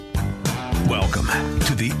Welcome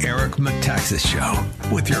to the Eric Metaxas Show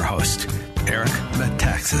with your host, Eric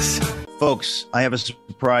Metaxas. Folks, I have a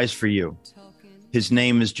surprise for you. His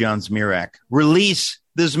name is John Zmirak. Release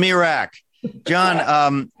the Zmirak.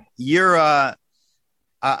 John,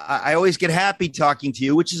 I always get happy talking to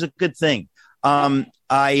you, which is a good thing. I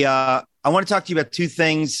want to talk to you about two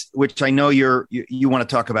things, which I know you want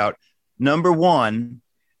to talk about. Number one,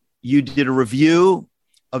 you did a review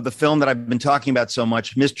of the film that I've been talking about so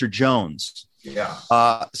much, Mr. Jones. Yeah.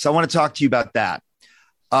 So I want to talk to you about that.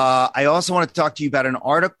 I also want to talk to you about an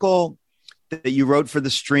article that you wrote for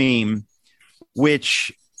the stream,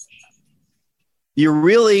 which you're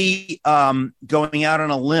really going out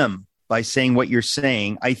on a limb by saying what you're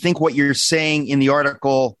saying. I think what you're saying in the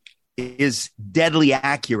article is deadly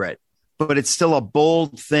accurate, but it's still a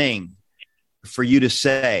bold thing for you to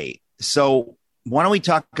say. So why don't we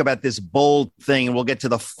talk about this bold thing, and we'll get to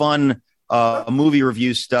the fun movie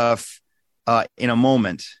review stuff in a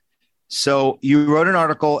moment. So you wrote an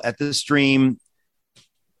article at the stream.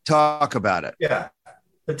 Talk about it. Yeah.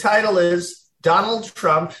 The title is Donald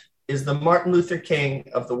Trump is the Martin Luther King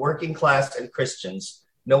of the working class and Christians.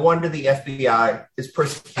 No wonder the FBI is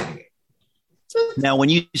persecuting it. Now, when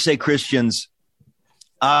you say Christians,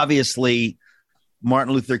 obviously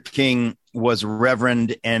Martin Luther King was a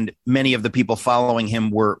reverend, and many of the people following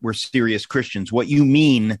him were serious Christians. What you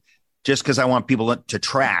mean, just because I want people to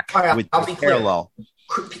track with the parallel.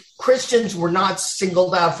 Christians were not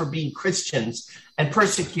singled out for being Christians and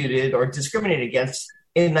persecuted or discriminated against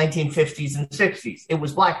in 1950s and 60s. It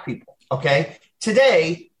was black people, okay?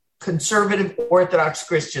 Today, conservative Orthodox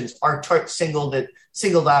Christians are singled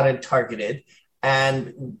out and targeted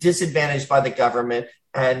and disadvantaged by the government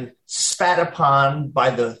and spat upon by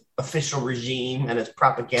the official regime and its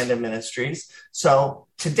propaganda ministries. So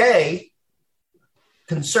today,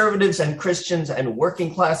 conservatives and Christians and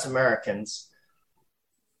working class Americans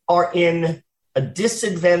are in a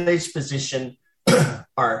disadvantaged position,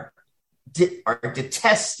 are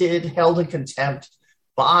detested, held in contempt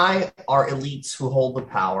by our elites who hold the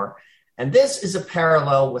power. And this is a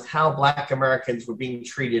parallel with how Black Americans were being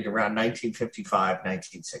treated around 1955,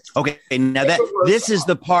 1960. Okay, now this is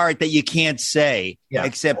the part that you can't say,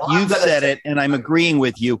 except you've said it, and I'm agreeing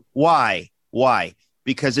with you. Why?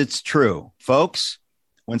 Because it's true. Folks,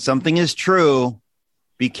 when something is true,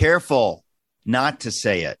 be careful not to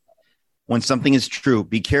say it. When something is true,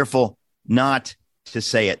 be careful not to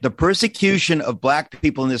say it. The persecution of Black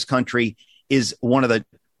people in this country is one of the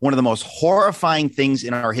most horrifying things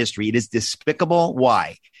in our history. It is despicable.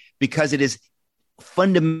 Why? Because it is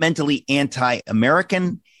fundamentally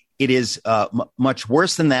anti-American. It is much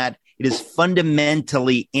worse than that. It is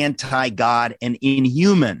fundamentally anti-God and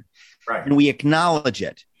inhuman. Right. And we acknowledge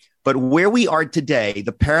it. But where we are today,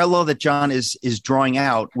 the parallel that John is drawing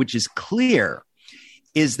out, which is clear,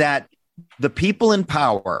 is that the people in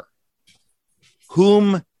power,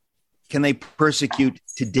 whom can they persecute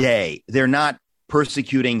today? They're not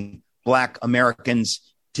persecuting Black Americans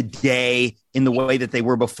today in the way that they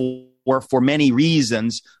were before for many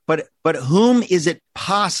reasons. But whom is it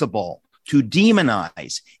possible to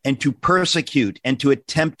demonize and to persecute and to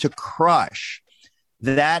attempt to crush?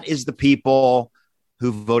 That is the people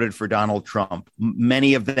who voted for Donald Trump.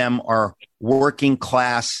 Many of them are working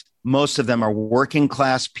class. Most of them are working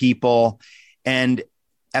class people. And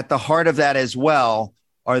at the heart of that as well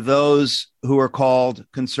are those who are called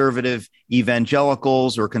conservative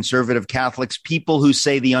evangelicals or conservative Catholics, people who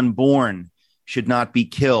say the unborn should not be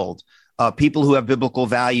killed, people who have biblical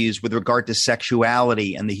values with regard to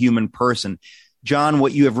sexuality and the human person. John,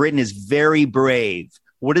 what you have written is very brave.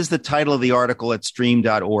 What is the title of the article at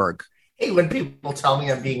stream.org? Hey, when people tell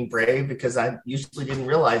me I'm being brave, because I usually didn't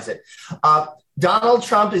realize it. Donald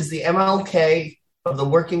Trump is the MLK of the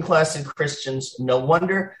working class and Christians. No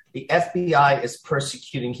wonder the FBI is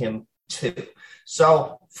persecuting him too.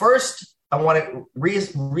 So first, I want to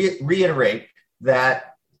reiterate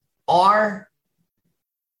that our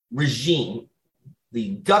regime, the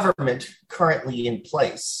government currently in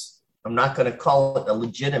place, I'm not going to call it a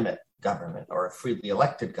legitimate government or a freely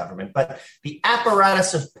elected government, but the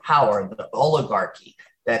apparatus of power, the oligarchy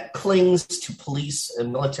that clings to police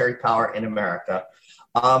and military power in America,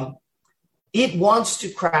 it wants to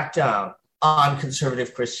crack down on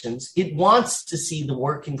conservative Christians. It wants to see the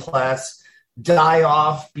working class die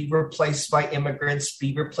off, be replaced by immigrants,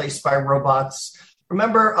 be replaced by robots.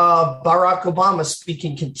 Remember Barack Obama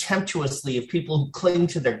speaking contemptuously of people who cling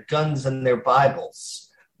to their guns and their Bibles.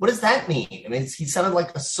 What does that mean? I mean, he sounded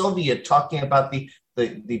like a Soviet talking about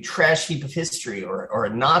the trash heap of history, or a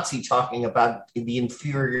Nazi talking about the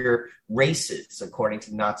inferior races, according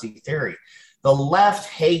to Nazi theory. The left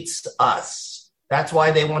hates us. That's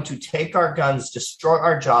why they want to take our guns, destroy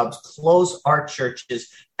our jobs, close our churches,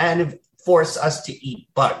 and force us to eat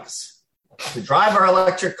bugs, to drive our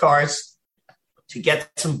electric cars, to get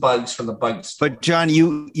some bugs from the bug store. But John,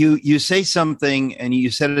 you say something, and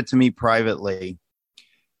you said it to me privately.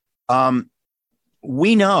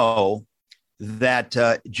 We know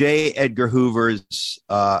that J. Edgar Hoover's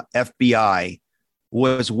FBI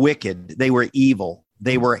was wicked. They were evil.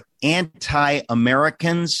 They were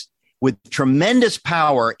anti-Americans with tremendous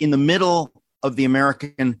power in the middle of the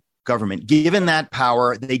American government. Given that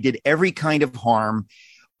power, they did every kind of harm.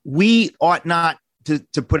 We ought not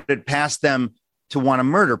to put it past them to want to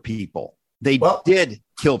murder people. They did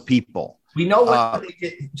kill people. We know what they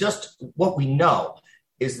did. Just what we know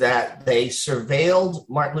is that they surveilled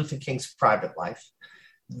Martin Luther King's private life.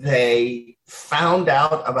 They found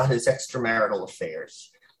out about his extramarital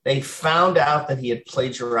affairs. They found out that he had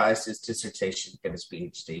plagiarized his dissertation to get his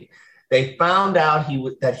PhD. They found out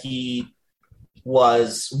that he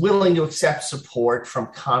was willing to accept support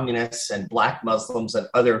from communists and Black Muslims and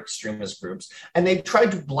other extremist groups. And they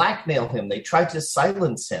tried to blackmail him. They tried to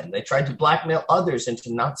silence him. They tried to blackmail others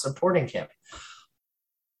into not supporting him.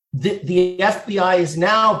 The FBI is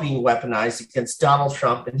now being weaponized against Donald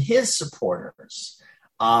Trump and his supporters.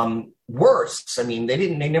 Worse, I mean, they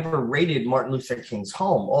never raided Martin Luther King's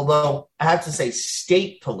home, although I have to say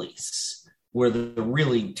state police were the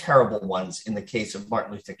really terrible ones in the case of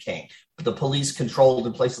Martin Luther King. The police controlled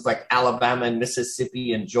in places like Alabama and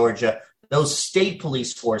Mississippi and Georgia. Those state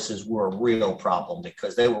police forces were a real problem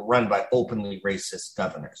because they were run by openly racist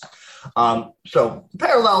governors. So the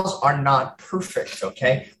parallels are not perfect,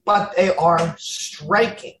 okay? But they are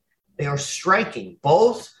striking. They are striking.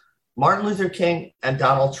 Both Martin Luther King and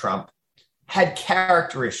Donald Trump had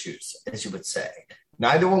character issues, as you would say.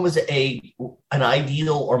 Neither one was an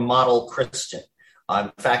ideal or model Christian.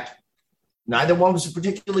 In fact, neither one was a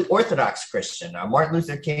particularly orthodox Christian. Martin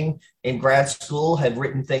Luther King in grad school had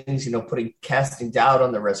written things, casting doubt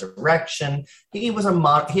on the resurrection. He had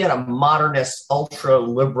a modernist,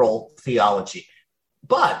 ultra-liberal theology.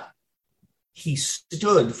 But he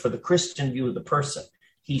stood for the Christian view of the person.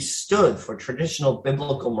 He stood for traditional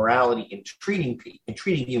biblical morality in treating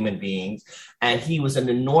human beings, and he was an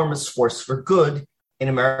enormous force for good in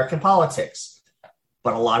American politics.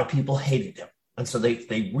 But a lot of people hated him. And so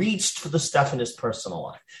they reached for the stuff in his personal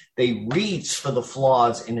life. They reached for the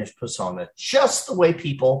flaws in his persona, just the way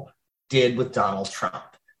people did with Donald Trump.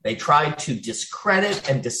 They tried to discredit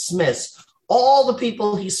and dismiss all the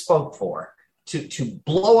people he spoke for, to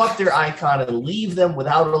blow up their icon and leave them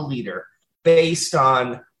without a leader based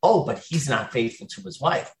on, but he's not faithful to his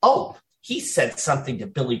wife. He said something to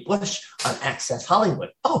Billy Bush on Access Hollywood.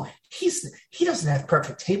 He doesn't have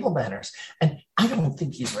perfect table manners. And I don't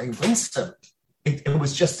think he's very winsome. It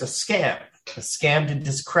was just a scam to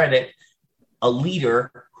discredit a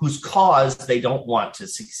leader whose cause they don't want to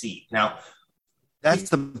succeed. Now, that's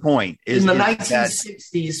the point. In the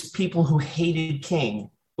 1960s, people who hated King,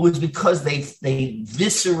 it was because they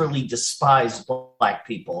viscerally despised Black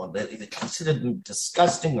people and they considered them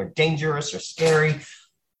disgusting or dangerous or scary.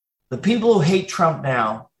 The people who hate Trump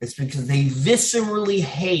now, it's because they viscerally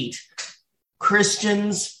hate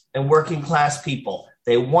Christians and working class people.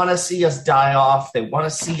 They want to see us die off. They want to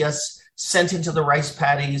see us sent into the rice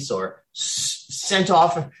paddies or sent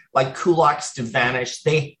off like kulaks to vanish.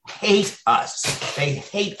 They hate us. They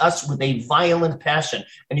hate us with a violent passion.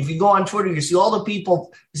 And if you go on Twitter, you see all the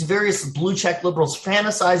people, these various blue check liberals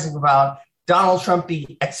fantasizing about Donald Trump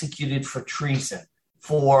being executed for treason,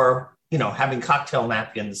 for having cocktail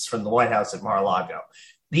napkins from the White House at Mar-a-Lago.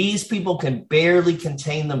 These people can barely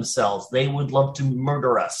contain themselves. They would love to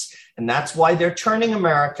murder us. And that's why they're turning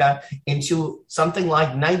America into something like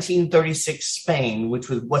 1936 Spain, which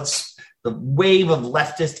was what's the wave of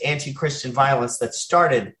leftist anti-Christian violence that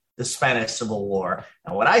started the Spanish Civil War.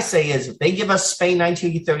 And what I say is, if they give us Spain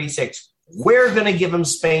 1936, we're going to give them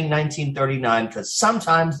Spain 1939, because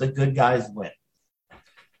sometimes the good guys win.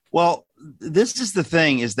 Well, this is the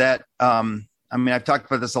thing is that, I've talked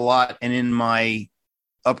about this a lot, and in my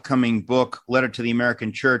upcoming book, Letter to the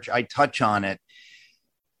American Church, I touch on it.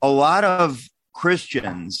 A lot of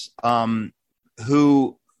Christians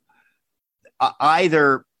who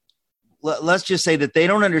either, let's just say that they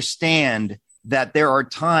don't understand that there are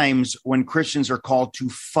times when Christians are called to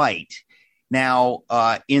fight. Now,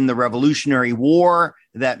 in the Revolutionary War,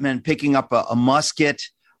 that meant picking up a musket.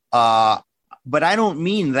 But I don't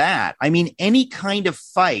mean that. I mean any kind of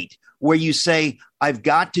fight where you say, I've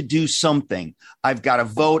got to do something. I've got to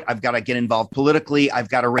vote. I've got to get involved politically. I've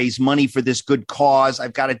got to raise money for this good cause.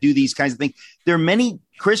 I've got to do these kinds of things. There are many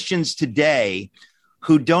Christians today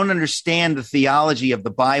who don't understand the theology of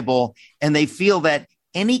the Bible, and they feel that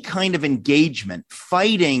any kind of engagement,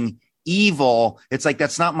 fighting evil, it's like,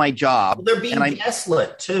 that's not my job. Well, they're being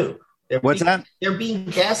gaslit too. They're being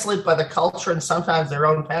gaslit by the culture and sometimes their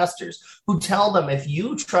own pastors who tell them, if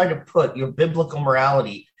you try to put your biblical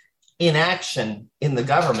morality in action in the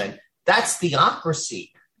government, that's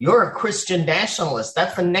theocracy. You're a Christian nationalist.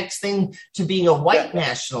 That's the next thing to being a white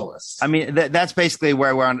nationalist. I mean, that's basically where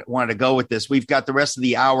I wanted to go with this. We've got the rest of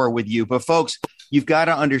the hour with you. But folks, you've got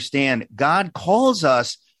to understand, God calls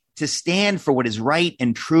us to stand for what is right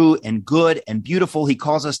and true and good and beautiful. He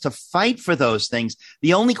calls us to fight for those things.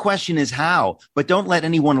 The only question is how. But don't let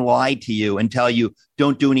anyone lie to you and tell you,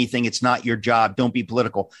 don't do anything. It's not your job. Don't be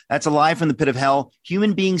political. That's a lie from the pit of hell.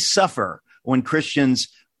 Human beings suffer when Christians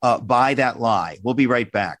buy that lie. We'll be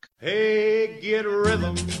right back. Hey, get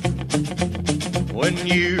rhythm. When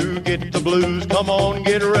you get the blues, come on,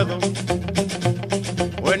 get rhythm.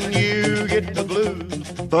 When you get the blues.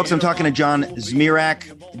 Folks, I'm talking to John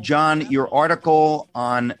Zmirak. John, your article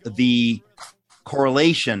on the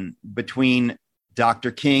correlation between Dr.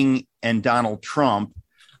 King and Donald Trump,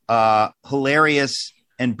 hilarious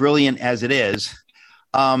and brilliant as it is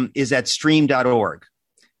at stream.org.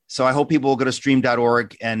 So I hope people will go to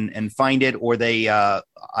stream.org and find it, or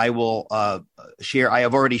I will share. I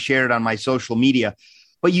have already shared it on my social media.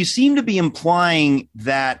 But you seem to be implying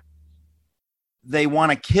that they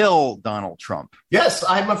want to kill Donald Trump. Yes,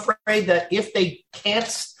 I'm afraid that if they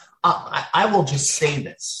can't, I will just say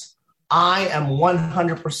this. I am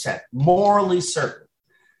 100% morally certain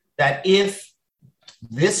that if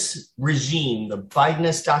this regime, the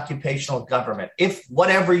Bidenist occupational government, if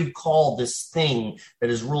whatever you call this thing that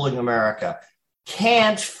is ruling America,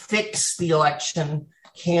 can't fix the election,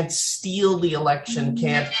 can't steal the election,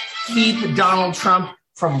 can't keep Donald Trump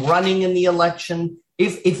from running in the election,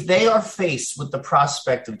 if they are faced with the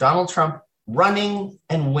prospect of Donald Trump running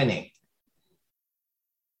and winning,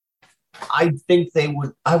 I think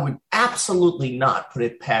I would absolutely not put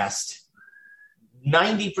it past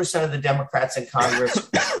 90% of the Democrats in Congress,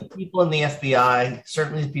 the people in the FBI,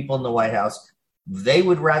 certainly the people in the White House. They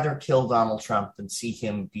would rather kill Donald Trump than see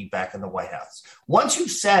him be back in the White House. Once you've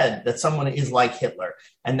said that someone is like Hitler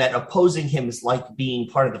and that opposing him is like being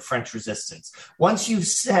part of the French resistance, once you've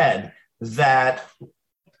said that,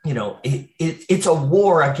 you know, it's a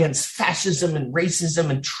war against fascism and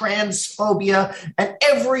racism and transphobia and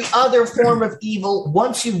every other form of evil,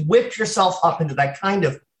 once you whip yourself up into that kind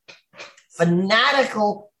of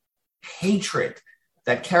fanatical hatred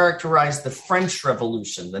that characterized the French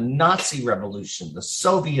Revolution, the Nazi Revolution, the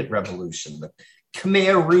Soviet Revolution, the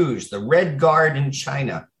Khmer Rouge, the Red Guard in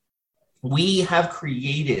China, we have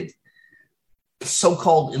created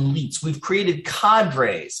so-called elites. We've created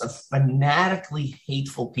cadres of fanatically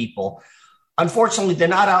hateful people. Unfortunately, they're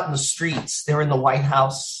not out in the streets. They're in the White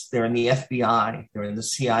House. They're in the FBI. They're in the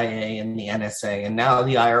CIA and the NSA, and now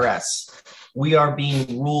the IRS. We are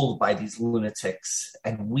being ruled by these lunatics,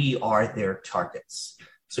 and we are their targets.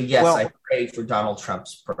 So, yes, I pray for Donald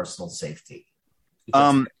Trump's personal safety.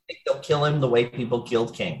 I think they'll kill him the way people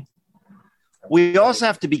killed King. We also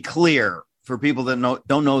have to be clear for people that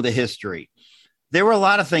don't know the history. There were a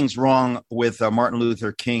lot of things wrong with Martin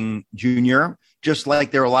Luther King Jr., just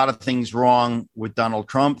like there are a lot of things wrong with Donald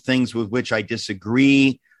Trump, things with which I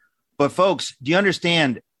disagree. But, folks, do you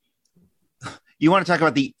understand? You want to talk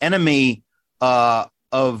about the enemy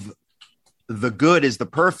of the good is the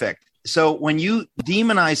perfect. So when you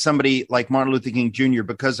demonize somebody like Martin Luther King Jr.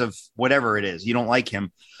 because of whatever it is, you don't like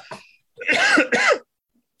him.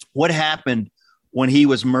 What happened when he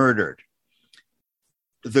was murdered?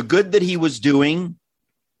 The good that he was doing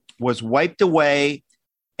was wiped away.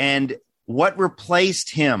 And what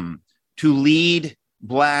replaced him to lead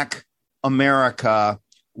Black America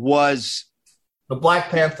was the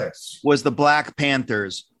Black Panthers.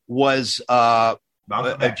 Was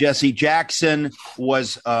Jesse Jackson,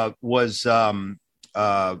 was the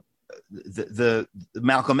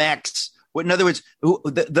Malcolm X. In other words,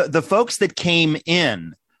 the folks that came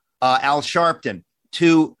in, Al Sharpton,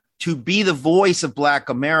 to be the voice of Black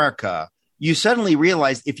America, you suddenly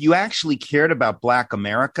realized if you actually cared about Black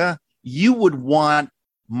America, you would want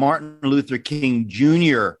Martin Luther King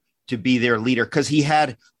Jr. to be their leader because he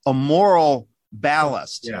had a moral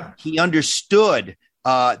ballast. Yeah. He understood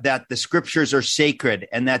that the scriptures are sacred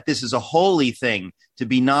and that this is a holy thing to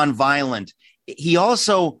be nonviolent. He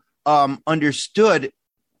also understood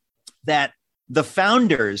that the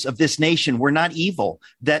founders of this nation were not evil,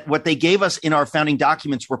 that what they gave us in our founding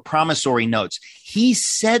documents were promissory notes. He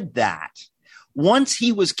said that Once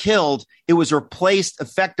he was killed, it was replaced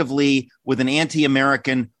effectively with an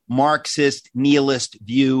anti-American Marxist nihilist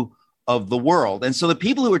view of the world. And so the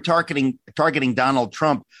people who are targeting Donald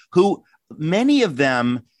Trump, who many of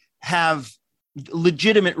them have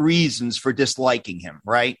legitimate reasons for disliking him,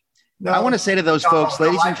 right? No, I want to say to those folks,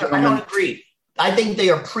 ladies and gentlemen, I don't agree. I think they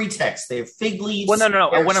are pretexts. They are fig leaves. Well, no.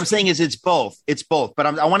 What I'm saying is it's both. It's both. But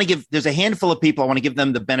I want to give, there's a handful of people, I want to give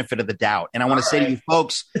them the benefit of the doubt. And I want to say to you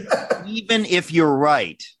folks, even if you're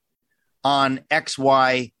right on X,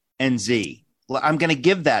 Y, and Z, I'm going to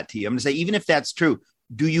give that to you. I'm going to say, even if that's true,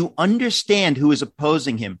 do you understand who is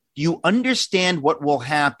opposing him? Do you understand what will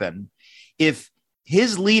happen if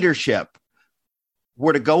his leadership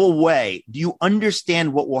were to go away? Do you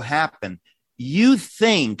understand what will happen? You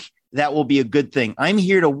think that will be a good thing. I'm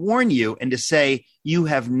here to warn you and to say you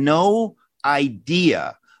have no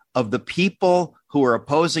idea of the people who are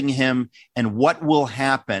opposing him and what will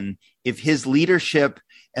happen if his leadership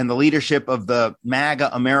and the leadership of the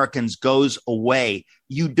MAGA Americans goes away.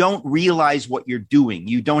 You don't realize what you're doing.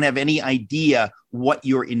 You don't have any idea what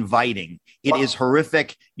you're inviting. It is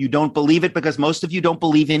horrific. You don't believe it because most of you don't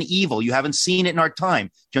believe in evil. You haven't seen it in our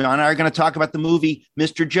time. John and I are going to talk about the movie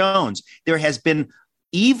Mr. Jones. There has been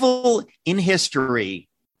evil in history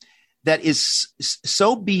that is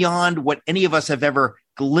so beyond what any of us have ever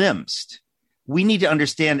glimpsed. We need to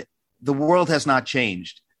understand the world has not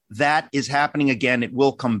changed. That is happening again. It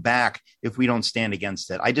will come back if we don't stand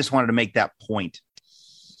against it. I just wanted to make that point.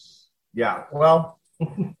 Yeah, well,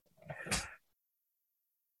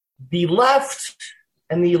 the left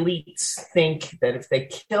and the elites think that if they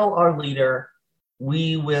kill our leader,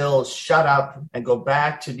 we will shut up and go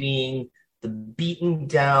back to being the beaten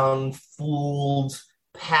down, fooled,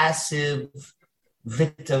 passive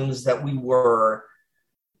victims that we were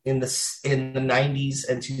in the 90s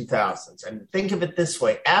and 2000s. And think of it this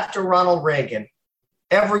way. After Ronald Reagan,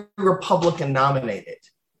 every Republican nominated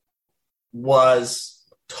was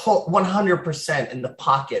 100% in the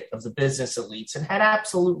pocket of the business elites and had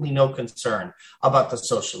absolutely no concern about the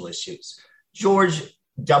social issues. George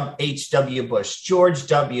H.W. Bush, George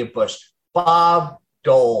W. Bush, Bob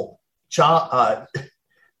Dole,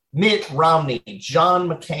 Mitt Romney, John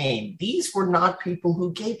McCain. These were not people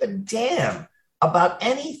who gave a damn about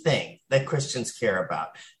anything that Christians care about.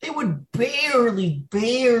 They would barely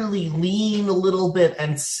lean a little bit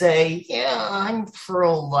and say, yeah, I'm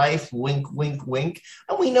pro-life, wink, wink, wink.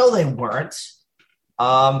 And we know they weren't.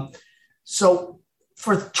 So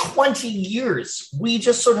for 20 years, we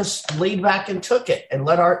just sort of laid back and took it and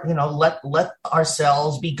let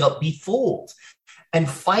ourselves be fooled. And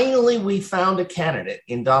finally, we found a candidate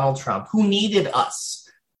in Donald Trump who needed us.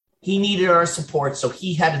 He needed our support, so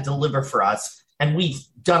he had to deliver for us. And we've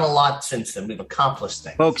done a lot since then. We've accomplished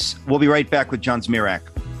things. Folks, we'll be right back with John Zmirak.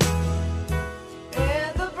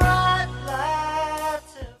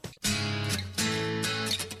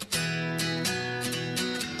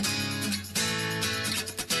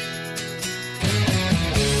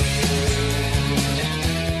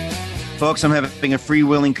 Folks, I'm having a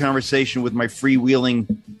freewheeling conversation with my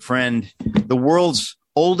freewheeling friend, the world's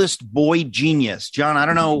oldest boy genius. John, I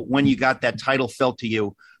don't know when you got that title felt to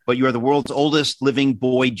you, but you are the world's oldest living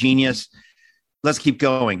boy genius. Let's keep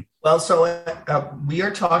going. Well, so we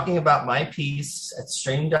are talking about my piece at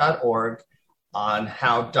stream.org on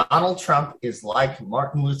how Donald Trump is like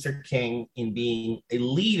Martin Luther King in being a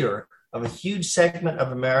leader of a huge segment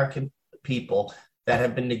of American people that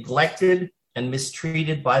have been neglected and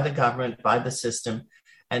mistreated by the government, by the system,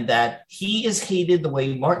 and that he is hated the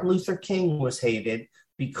way Martin Luther King was hated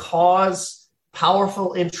because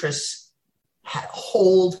powerful interests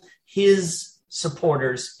hold his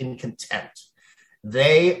supporters in contempt.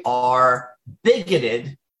 They are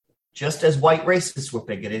bigoted, just as white racists were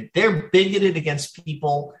bigoted. They're bigoted against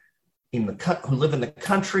people who live in the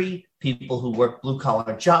country, people who work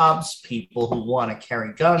blue-collar jobs, people who want to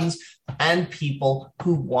carry guns, and people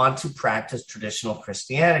who want to practice traditional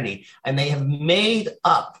Christianity. And they have made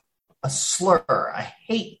up a slur, a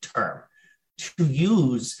hate term, to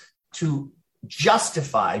use to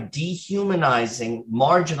justify dehumanizing,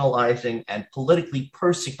 marginalizing, and politically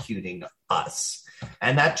persecuting us.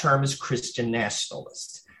 And that term is Christian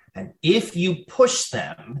nationalist. And if you push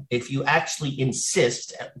them, if you actually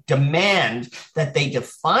insist, demand that they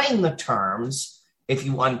define the terms, if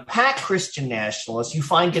you unpack Christian nationalists, you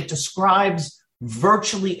find it describes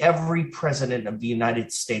virtually every president of the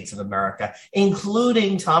United States of America,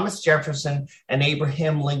 including Thomas Jefferson and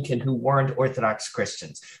Abraham Lincoln, who weren't Orthodox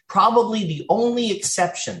Christians. Probably the only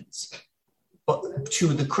exceptions to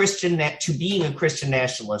being a Christian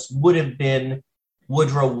nationalist would have been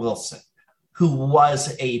Woodrow Wilson. who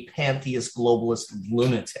was a pantheist globalist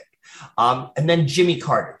lunatic. And then Jimmy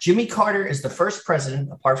Carter. Jimmy Carter is the first president,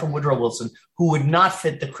 apart from Woodrow Wilson, who would not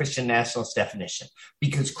fit the Christian nationalist definition,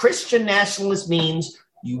 because Christian nationalist means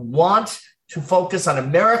you want to focus on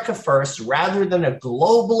America first rather than a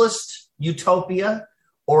globalist utopia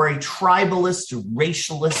or a tribalist,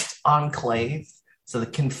 racialist enclave. So the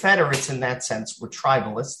Confederates, in that sense, were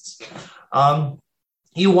tribalists.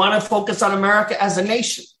 You want to focus on America as a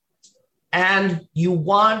nation, and you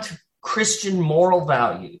want Christian moral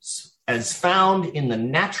values as found in the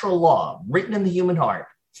natural law, written in the human heart,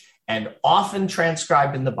 and often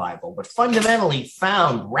transcribed in the Bible, but fundamentally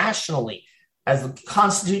found rationally, as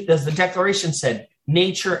the Declaration said,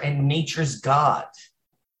 nature and nature's God,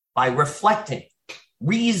 by reflecting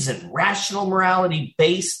reason, rational morality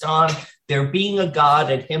based on there being a God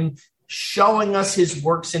and him showing us his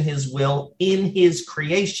works and his will in his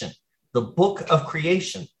creation, the book of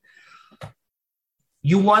creation.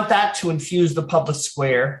 You want that to infuse the public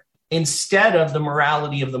square instead of the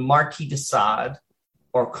morality of the Marquis de Sade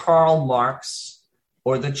or Karl Marx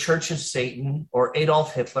or the Church of Satan or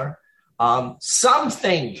Adolf Hitler. Some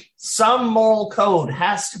moral code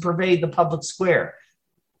has to pervade the public square.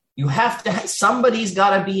 You have to, somebody's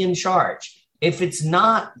got to be in charge. If it's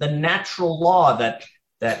not the natural law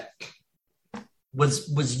that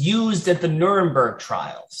was used at the Nuremberg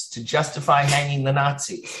trials to justify hanging the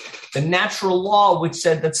Nazis, the natural law which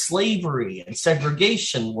said that slavery and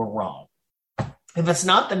segregation were wrong. If it's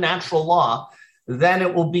not the natural law, then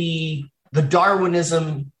it will be the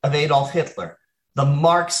Darwinism of Adolf Hitler, the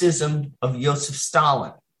Marxism of Joseph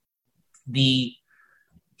Stalin, the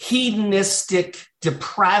hedonistic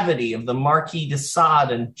depravity of the Marquis de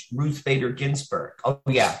Sade and Ruth Bader Ginsburg. Oh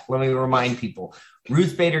yeah, let me remind people,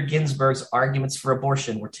 Ruth Bader Ginsburg's arguments for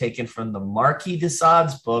abortion were taken from the Marquis de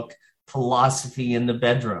Sade's book, Philosophy in the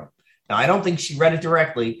Bedroom. Now, I don't think she read it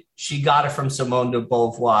directly. She got it from Simone de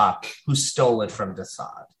Beauvoir, who stole it from de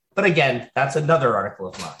Sade. But again, that's another article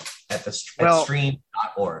of mine at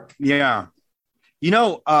stream.org. Yeah. You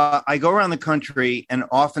know, I go around the country and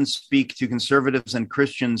often speak to conservatives and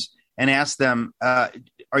Christians and ask them, are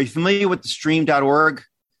you familiar with the stream.org?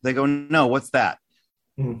 They go, no, what's that?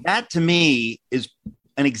 Mm-hmm. That to me is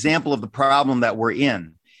an example of the problem that we're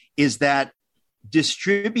in, is that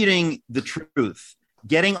distributing the truth,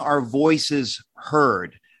 getting our voices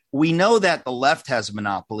heard. We know that the left has a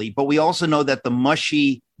monopoly, but we also know that the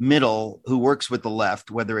mushy middle who works with the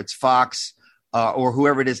left, whether it's Fox or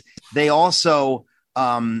whoever it is, they also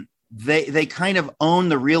they kind of own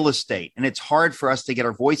the real estate, and it's hard for us to get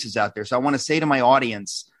our voices out there. So I want to say to my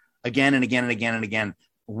audience again and again and again and again,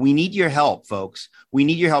 we need your help, folks. We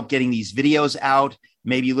need your help getting these videos out.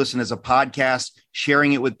 Maybe you listen as a podcast,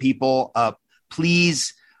 sharing it with people.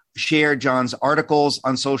 Please share John's articles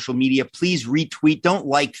on social media. Please retweet. Don't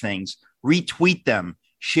like things. Retweet them.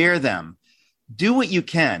 Share them. Do what you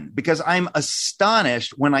can, because I'm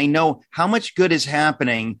astonished when I know how much good is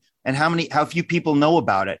happening and how few people know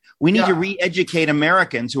about it. We need to re-educate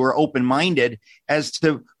Americans who are open-minded as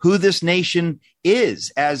to who this nation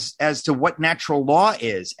is, as to what natural law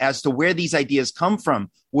is, as to where these ideas come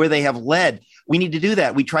from, where they have led. We need to do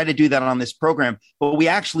that. We try to do that on this program, but we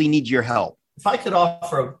actually need your help. If I could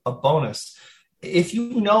offer a bonus, if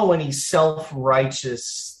you know any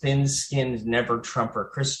self-righteous, thin-skinned,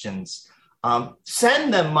 never-Trumper Christians,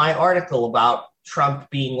 send them my article about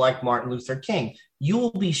Trump being like Martin Luther King. You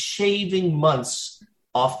will be shaving months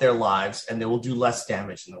off their lives, and they will do less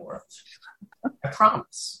damage in the world. I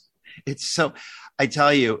promise. I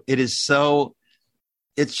tell you, it's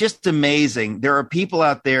just amazing. There are people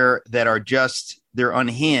out there that are they're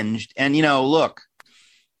unhinged. And, look,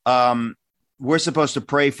 we're supposed to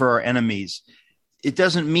pray for our enemies. It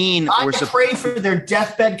doesn't mean we're pray for their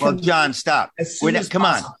deathbed. Well, John, stop. Come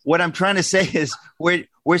on. What I'm trying to say is we're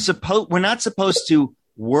not supposed to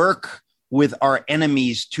work with our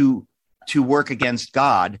enemies to work against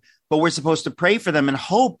God, but we're supposed to pray for them and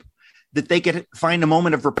hope that they could find a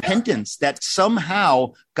moment of repentance, that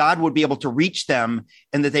somehow God would be able to reach them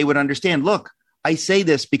and that they would understand. Look, I say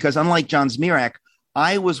this because unlike John Zmirak,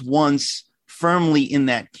 I was once firmly in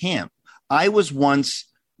that camp. I was once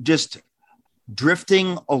just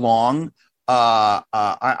drifting along.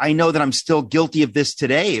 I know that I'm still guilty of this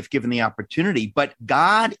today if given the opportunity, but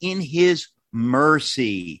God in his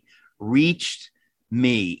mercy reached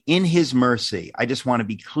me. In his mercy, I just want to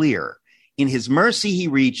be clear. In his mercy, he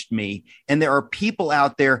reached me. And there are people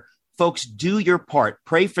out there. Folks, do your part.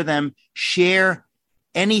 Pray for them. Share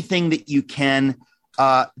anything that you can.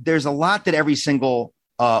 There's a lot that every single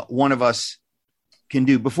one of us can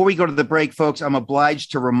do. Before we go to the break, folks, I'm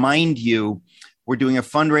obliged to remind you We're doing a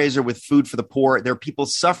fundraiser with Food for the Poor. There are people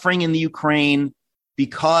suffering in the Ukraine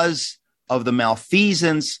because of the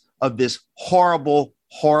malfeasance of this horrible,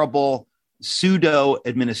 horrible pseudo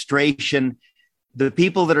administration. The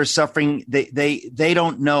people that are suffering, they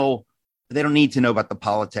don't know. They don't need to know about the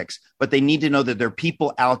politics, but they need to know that there are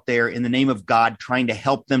people out there in the name of God trying to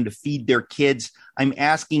help them to feed their kids. I'm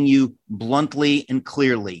asking you bluntly and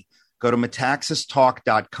clearly, go to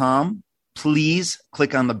metaxastalk.com. Please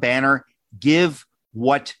click on the banner. Give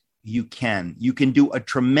what you can. You can do a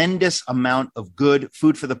tremendous amount of good.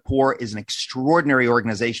 Food for the Poor is an extraordinary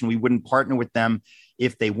organization. We wouldn't partner with them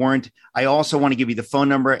if they weren't. I also want to give you the phone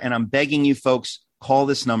number, and I'm begging you folks, call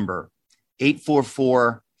this number,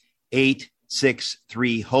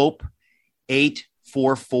 844-863-HOPE,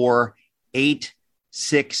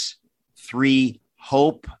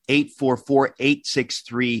 844-863-HOPE,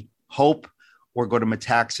 844-863-HOPE, or go to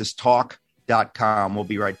metaxastalk.com. We'll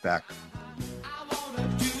be right back.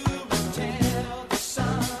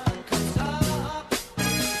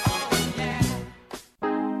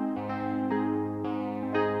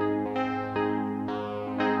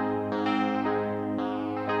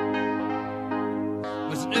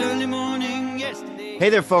 Hey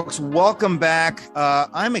there, folks. Welcome back.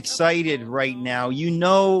 I'm excited right now. You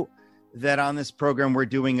know that on this program, we're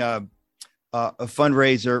doing a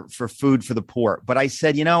fundraiser for Food for the Poor. But I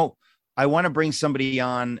said, I want to bring somebody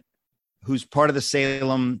on who's part of the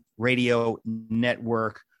Salem Radio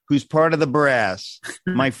Network, who's part of the brass,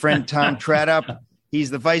 my friend Tom Treadup. He's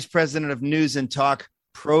the vice president of news and talk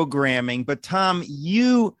programming. But Tom,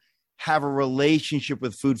 you have a relationship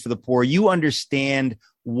with Food for the Poor. You understand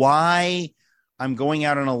why I'm going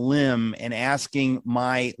out on a limb and asking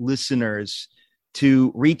my listeners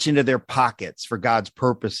to reach into their pockets for God's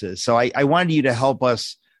purposes. So I wanted you to help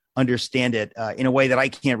us understand it in a way that I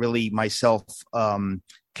can't really myself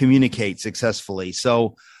communicate successfully.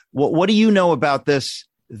 So what do you know about this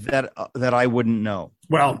that I wouldn't know?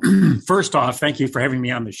 Well, first off, thank you for having me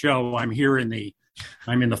on the show. I'm in the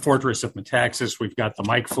fortress of Metaxas. We've got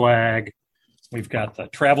the mic flag. We've got the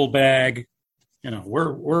travel bag.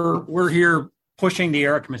 We're here pushing the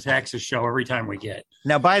Eric Metaxas show every time we get.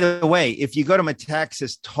 Now, by the way, if you go to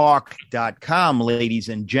metaxastalk.com, ladies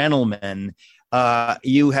and gentlemen,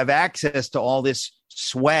 you have access to all this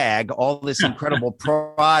swag, all this incredible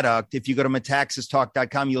product. If you go to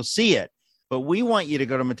metaxastalk.com, you'll see it. But we want you to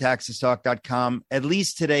go to metaxastalk.com, at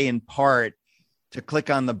least today in part, to click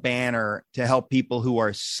on the banner to help people who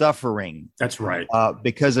are suffering. That's right.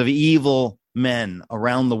 Because of evil men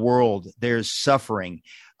around the world, there's suffering.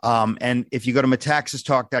 And if you go to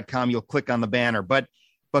metaxastalk.com, you'll click on the banner. But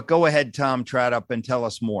go ahead, Tom Treadup, and tell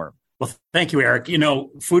us more. Well, thank you, Eric.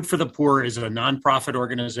 Food for the Poor is a nonprofit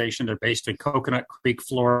organization. They're based in Coconut Creek,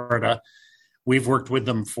 Florida. We've worked with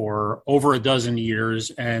them for over a dozen years,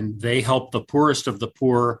 and they help the poorest of the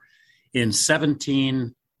poor in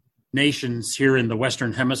 17 nations here in the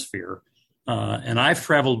Western Hemisphere. And I've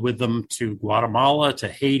traveled with them to Guatemala, to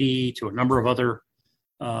Haiti, to a number of other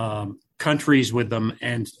countries with them,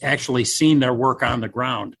 and actually seen their work on the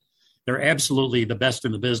ground. They're absolutely the best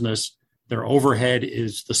in the business. Their overhead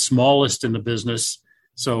is the smallest in the business.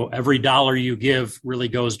 So every dollar you give really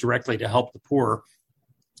goes directly to help the poor.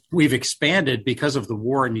 We've expanded because of the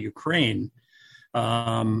war in Ukraine.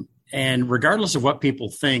 And regardless of what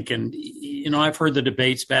people think, and, I've heard the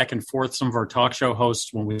debates back and forth. Some of our talk show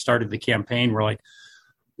hosts, when we started the campaign, were like,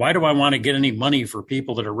 why do I want to get any money for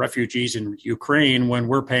people that are refugees in Ukraine when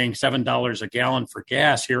we're paying $7 a gallon for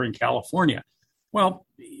gas here in California? Well,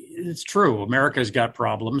 it's true. America's got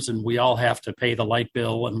problems, and we all have to pay the light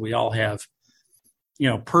bill, and we all have,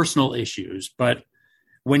 personal issues. But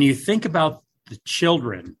when you think about the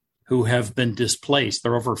children who have been displaced,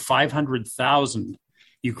 there are over 500,000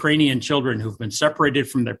 Ukrainian children who've been separated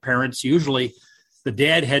from their parents. Usually the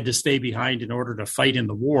dad had to stay behind in order to fight in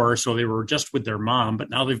the war, so they were just with their mom,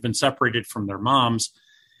 but now they've been separated from their moms.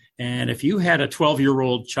 And if you had a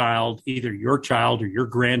 12-year-old child, either your child or your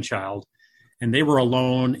grandchild, and they were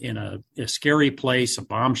alone in a scary place, a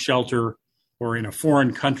bomb shelter, or in a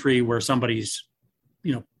foreign country where somebody's,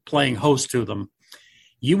 playing host to them,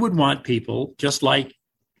 you would want people, just like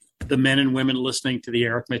the men and women listening to the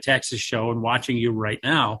Eric Metaxas show and watching you right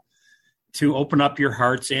now, to open up your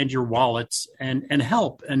hearts and your wallets and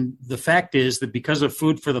help. And the fact is that because of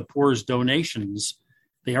Food for the Poor's donations,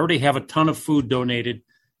 they already have a ton of food donated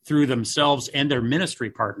through themselves and their ministry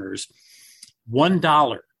partners.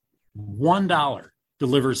 $1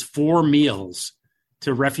 delivers 4 meals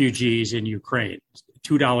to refugees in Ukraine.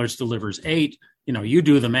 $2 delivers 8. You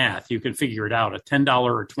do the math. You can figure it out. A $10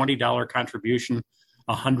 or $20 contribution,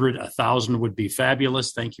 100, 1,000 would be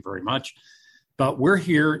fabulous. Thank you very much. But we're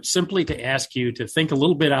here simply to ask you to think a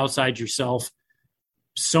little bit outside yourself.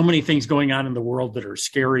 So many things going on in the world that are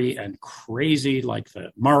scary and crazy, like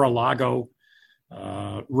the Mar-a-Lago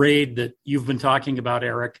raid that you've been talking about,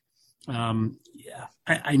 Eric.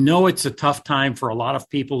 I know it's a tough time for a lot of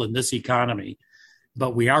people in this economy,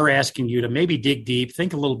 but we are asking you to maybe dig deep,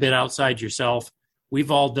 think a little bit outside yourself. We've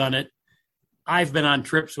all done it. I've been on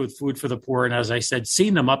trips with Food for the Poor, and as I said,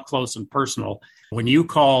 seen them up close and personal. When you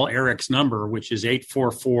call Eric's number, which is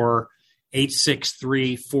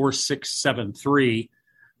 844-863-4673,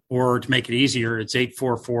 or to make it easier, it's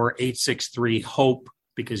 844-863-HOPE,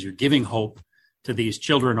 because you're giving hope to these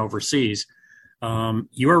children overseas.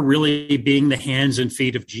 You are really being the hands and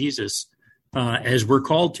feet of Jesus, as we're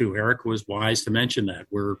called to. Eric was wise to mention that.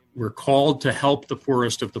 We're called to help the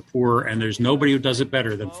poorest of the poor, and there's nobody who does it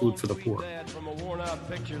better than Food for the Poor.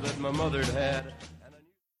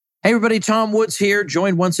 Hey, everybody, Tom Woods here,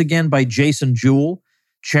 joined once again by Jason Jewell,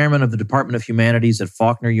 chairman of the Department of Humanities at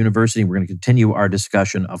Faulkner University. We're going to continue our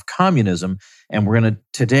discussion of communism, and we're going to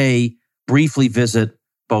today briefly visit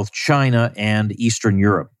both China and Eastern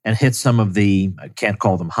Europe and hit some of the, I can't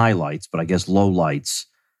call them highlights, but I guess lowlights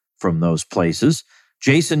from those places.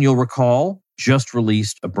 Jason, you'll recall, just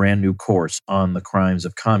released a brand new course on the crimes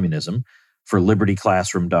of communism for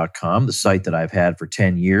libertyclassroom.com, the site that I've had for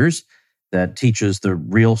 10 years that teaches the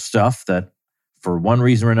real stuff that, for one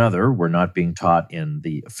reason or another, we're not being taught in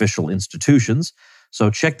the official institutions. So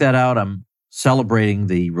check that out. I'm celebrating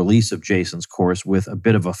the release of Jason's course with a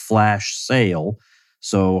bit of a flash sale.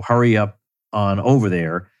 So hurry up on over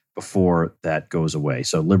there before that goes away.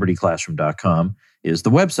 So libertyclassroom.com is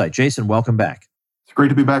the website. Jason, welcome back. It's great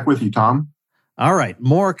to be back with you, Tom. All right,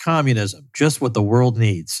 more communism, just what the world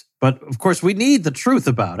needs. But of course, we need the truth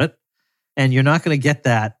about it. And you're not going to get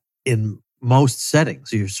that in most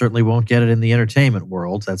settings. You certainly won't get it in the entertainment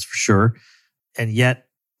world, that's for sure. And yet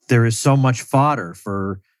there is so much fodder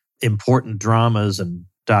for important dramas and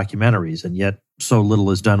documentaries, and yet so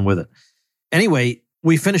little is done with it. Anyway,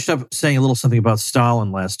 we finished up saying a little something about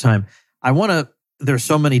Stalin last time. There's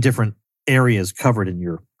so many different areas covered in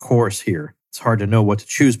your course here. It's hard to know what to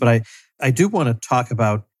choose, but I do want to talk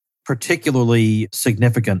about particularly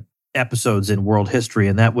significant episodes in world history,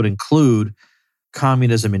 and that would include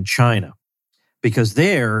communism in China. Because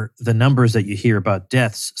there, the numbers that you hear about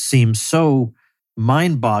deaths seem so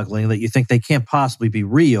mind-boggling that you think they can't possibly be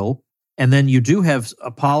real. And then you do have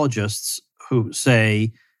apologists who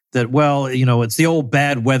say that, well, it's the old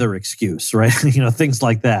bad weather excuse, right? Things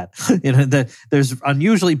like that. That there's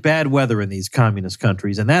unusually bad weather in these communist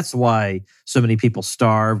countries, and that's why so many people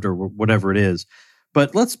starved or whatever it is.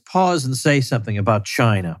 But let's pause and say something about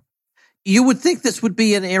China. You would think this would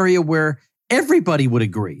be an area where everybody would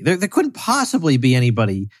agree. There couldn't possibly be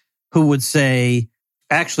anybody who would say,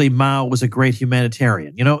 actually, Mao was a great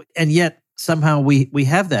humanitarian, and yet somehow we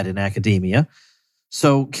have that in academia.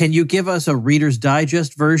 So can you give us a Reader's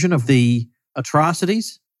Digest version of the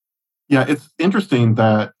atrocities? Yeah, it's interesting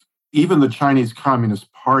that even the Chinese Communist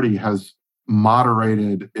Party has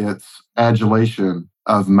moderated its adulation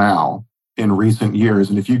of Mao in recent years.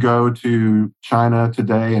 And if you go to China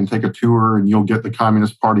today and take a tour, and you'll get the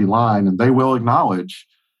Communist Party line, and they will acknowledge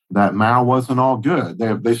that Mao wasn't all good.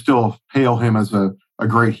 They still hail him as a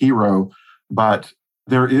great hero, but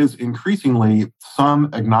there is increasingly some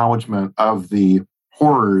acknowledgement of the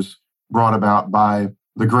horrors brought about by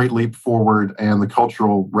the Great Leap Forward and the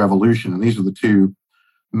Cultural Revolution. And these are the two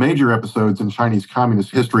major episodes in Chinese communist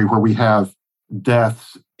history where we have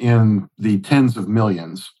deaths in the tens of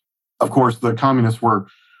millions. Of course, the communists were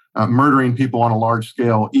murdering people on a large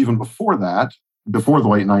scale even before that, before the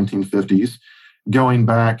late 1950s, going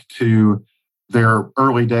back to their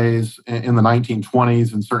early days in the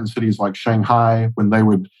 1920s in certain cities like Shanghai, when they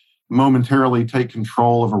would momentarily take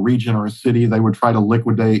control of a region or a city. They would try to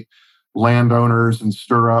liquidate landowners and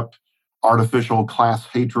stir up artificial class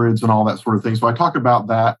hatreds and all that sort of thing. So I talk about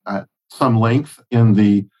that at some length in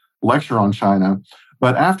the lecture on China.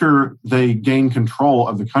 But after they gained control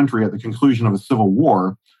of the country at the conclusion of a civil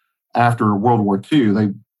war, after World War II,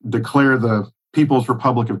 they declare the People's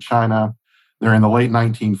Republic of China. They're in the late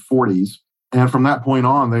 1940s. And from that point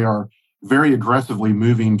on, they are very aggressively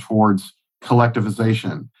moving towards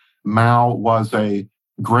collectivization. Mao was a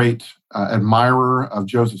great admirer of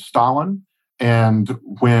Joseph Stalin. And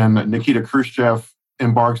when Nikita Khrushchev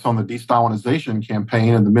embarks on the de-Stalinization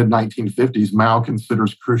campaign in the mid-1950s, Mao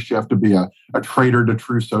considers Khrushchev to be a traitor to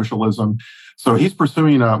true socialism. So he's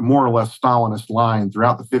pursuing a more or less Stalinist line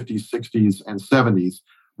throughout the 50s, 60s, and 70s.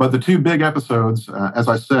 But the two big episodes, as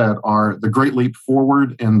I said, are the Great Leap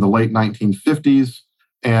Forward in the late 1950s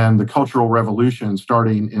and the Cultural Revolution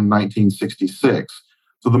starting in 1966.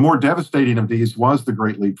 So the more devastating of these was the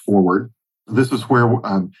Great Leap Forward. This is where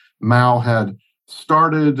Mao had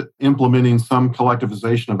started implementing some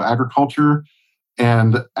collectivization of agriculture.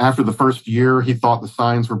 And after the first year, he thought the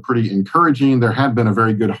signs were pretty encouraging. There had been a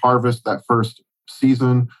very good harvest that first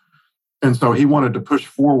season. And so he wanted to push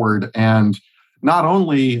forward and not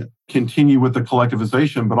only continue with the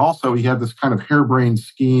collectivization, but also he had this kind of harebrained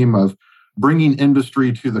scheme of bringing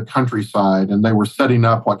industry to the countryside. And they were setting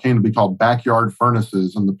up what came to be called backyard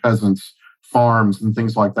furnaces in the peasants' farms and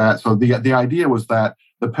things like that. So the idea was that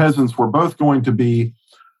the peasants were both going to be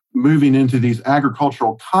moving into these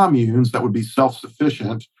agricultural communes that would be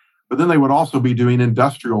self-sufficient, but then they would also be doing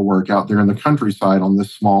industrial work out there in the countryside on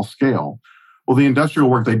this small scale. Well, the industrial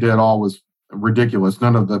work they did all was ridiculous.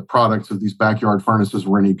 None of the products of these backyard furnaces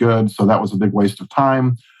were any good, so that was a big waste of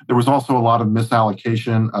time. There was also a lot of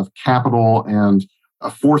misallocation of capital and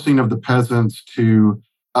a forcing of the peasants to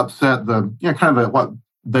upset the, what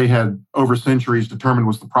they had over centuries determined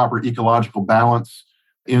was the proper ecological balance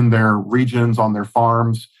in their regions, on their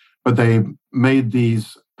farms. But they made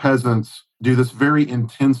these peasants do this very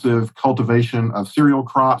intensive cultivation of cereal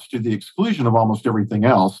crops to the exclusion of almost everything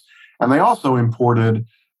else. And they also imported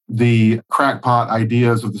the crackpot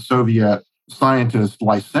ideas of the Soviet scientist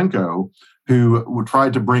Lysenko, who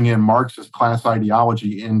tried to bring in Marxist class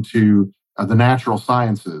ideology into the natural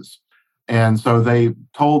sciences. And so they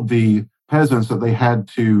told the peasants that they had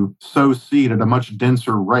to sow seed at a much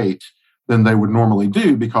denser rate than they would normally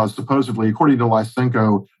do, because supposedly, according to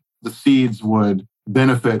Lysenko, the seeds would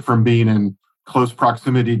benefit from being in close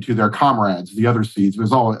proximity to their comrades, the other seeds. It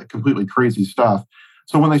was all completely crazy stuff.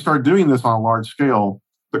 So when they start doing this on a large scale,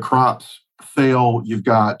 the crops fail. You've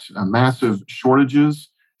got massive shortages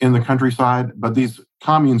in the countryside, but these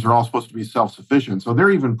communes are all supposed to be self-sufficient. So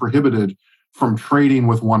they're even prohibited from trading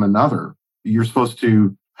with one another. You're supposed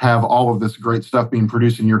to have all of this great stuff being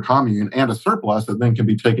produced in your commune and a surplus that then can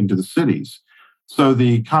be taken to the cities. So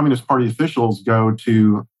the Communist Party officials go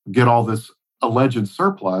to get all this alleged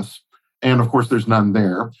surplus, and of course there's none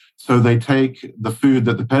there. So they take the food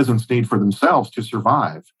that the peasants need for themselves to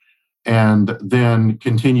survive and then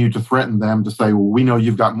continue to threaten them to say, well, we know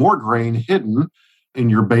you've got more grain hidden in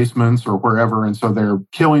your basements or wherever. And so they're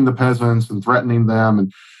killing the peasants and threatening them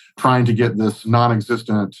and trying to get this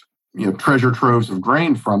non-existent, treasure troves of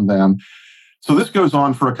grain from them. So this goes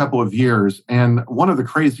on for a couple of years. And one of the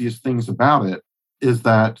craziest things about it is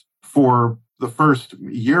that for the first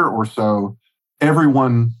year or so,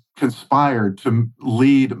 everyone conspired to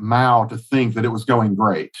lead Mao to think that it was going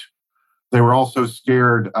great. They were all so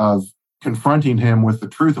scared of confronting him with the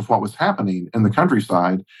truth of what was happening in the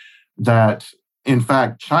countryside that, in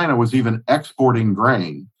fact, China was even exporting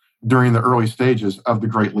grain during the early stages of the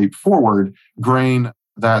Great Leap Forward, grain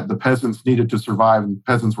that the peasants needed to survive and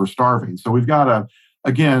peasants were starving. So we've got,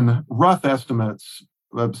 again, rough estimates,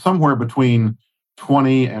 somewhere between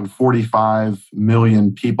 20 and 45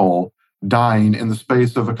 million people dying in the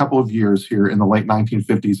space of a couple of years here in the late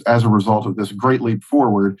 1950s as a result of this Great Leap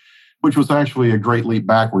Forward, which was actually a great leap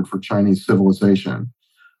backward for Chinese civilization.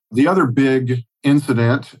 The other big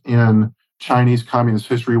incident in Chinese communist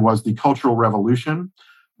history was the Cultural Revolution,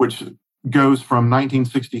 which goes from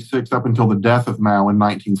 1966 up until the death of Mao in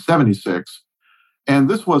 1976. And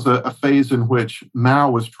this was a phase in which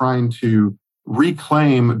Mao was trying to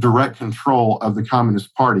reclaim direct control of the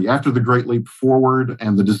Communist Party. After the Great Leap Forward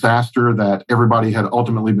and the disaster that everybody had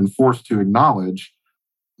ultimately been forced to acknowledge,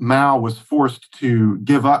 Mao was forced to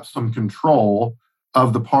give up some control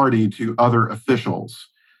of the party to other officials.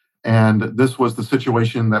 And this was the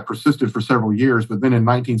situation that persisted for several years. But then in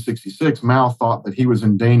 1966, Mao thought that he was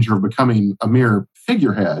in danger of becoming a mere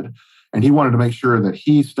figurehead, and he wanted to make sure that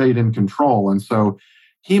he stayed in control. And so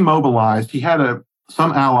he mobilized. He had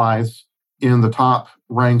some allies in the top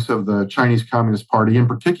ranks of the Chinese Communist Party, in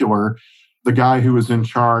particular, the guy who was in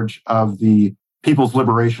charge of the People's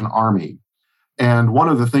Liberation Army. And one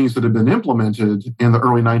of the things that had been implemented in the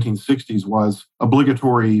early 1960s was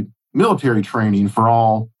obligatory military training for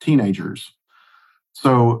all teenagers.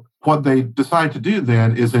 So what they decide to do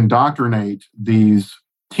then is indoctrinate these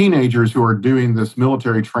teenagers who are doing this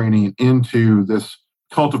military training into this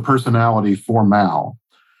cult of personality for Mao.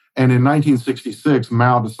 And in 1966,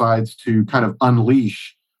 Mao decides to kind of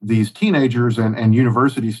unleash these teenagers and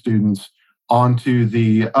university students onto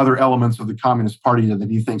the other elements of the Communist Party that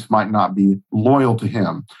he thinks might not be loyal to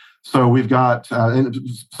him. So we've got, and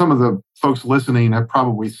some of the folks listening have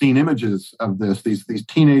probably seen images of this, these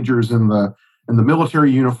teenagers in the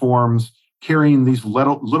military uniforms carrying these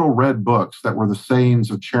little red books that were the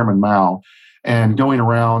sayings of Chairman Mao. and going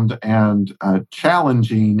around and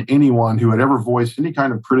challenging anyone who had ever voiced any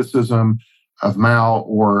kind of criticism of Mao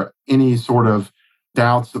or any sort of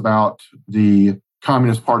doubts about the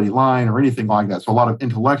Communist Party line or anything like that. So a lot of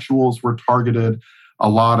intellectuals were targeted. A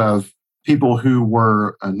lot of people who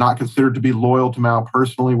were not considered to be loyal to Mao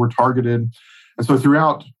personally were targeted. And so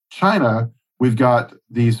throughout China, we've got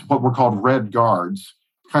these, what were called Red Guards,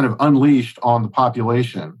 kind of unleashed on the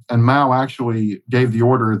population. And Mao actually gave the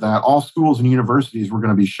order that all schools and universities were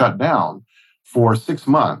going to be shut down for 6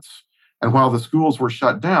 months. And while the schools were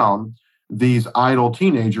shut down, these idle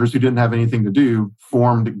teenagers who didn't have anything to do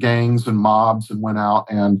formed gangs and mobs and went out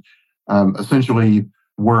and essentially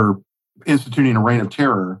were instituting a reign of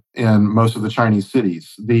terror in most of the Chinese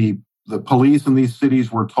cities. The police in these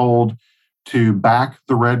cities were told to back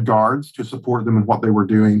the Red Guards, to support them in what they were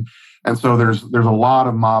doing. And so there's a lot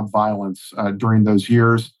of mob violence during those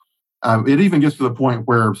years. It even gets to the point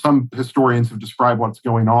where some historians have described what's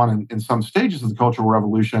going on in some stages of the Cultural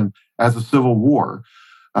Revolution as a civil war.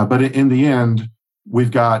 But in the end, we've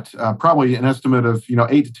got probably an estimate of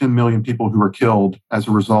 8 to 10 million people who were killed as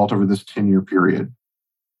a result over this 10-year period.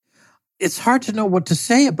 It's hard to know what to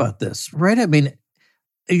say about this, right? I mean,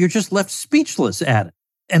 you're just left speechless at it.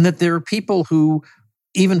 And that there are people who,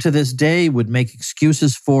 even to this day, would make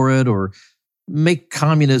excuses for it or make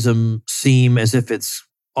communism seem as if it's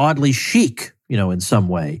oddly chic, in some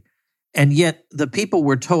way. And yet the people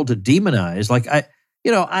we're told to demonize,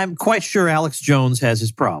 I'm quite sure Alex Jones has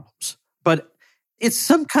his problems, but it's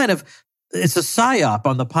it's a psyop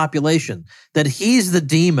on the population that he's the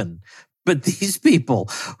demon. But these people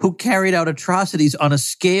who carried out atrocities on a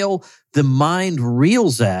scale the mind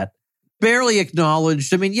reels at, barely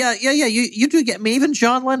acknowledged. I mean, you do get me. Even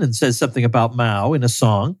John Lennon says something about Mao in a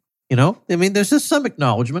song, I mean, there's just some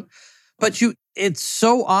acknowledgement, but it's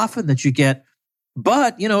so often that you get,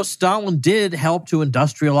 but, Stalin did help to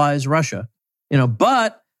industrialize Russia,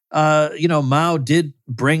 but, Mao did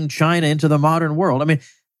bring China into the modern world. I mean,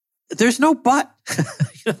 there's no but.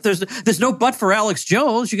 There's no but for Alex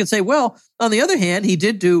Jones. You can say, well, on the other hand, he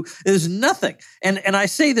did do, there's nothing. And I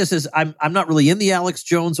say this as I'm not really in the Alex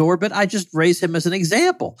Jones orbit. I just raise him as an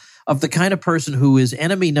example of the kind of person who is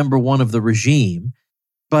enemy number one of the regime,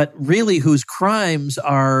 but really whose crimes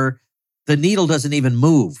are, the needle doesn't even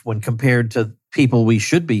move when compared to people we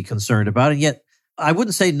should be concerned about. And yet I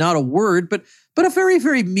wouldn't say not a word, but a very,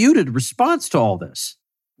 very muted response to all this.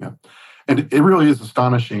 Yeah. And it really is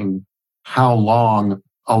astonishing how long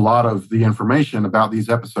a lot of the information about these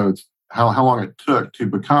episodes, how long it took to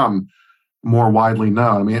become more widely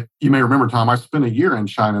known. I mean, you may remember, Tom, I spent a year in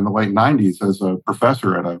China in the late 90s as a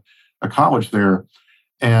professor at a college there.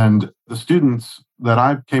 And the students that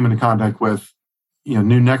I came into contact with,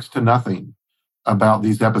 knew next to nothing about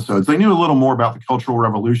these episodes. They knew a little more about the Cultural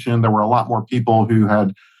Revolution. There were a lot more people who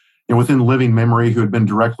had, within living memory, who had been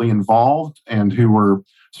directly involved and who were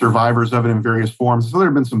survivors of it in various forms. So there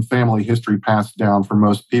had been some family history passed down for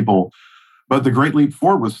most people. But the Great Leap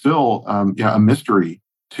Forward was still a mystery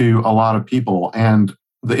to a lot of people. And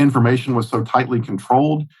the information was so tightly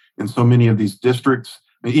controlled in so many of these districts.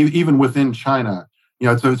 I mean, even within China,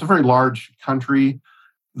 it's a very large country.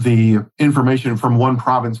 The information from one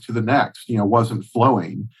province to the next, wasn't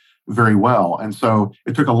flowing very well. And so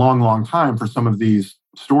it took a long, long time for some of these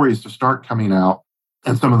stories to start coming out,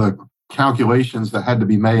 and some of the calculations that had to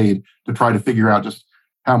be made to try to figure out just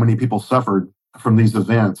how many people suffered from these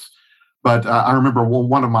events. But I remember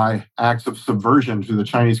one of my acts of subversion to the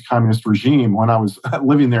Chinese communist regime when I was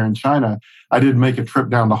living there in China. I did make a trip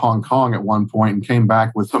down to Hong Kong at one point and came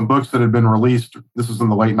back with some books that had been released. This was in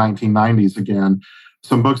the late 1990s again.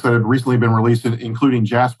 Some books that had recently been released, including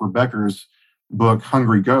Jasper Becker's book,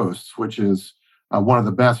 Hungry Ghosts, which is one of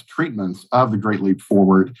the best treatments of the Great Leap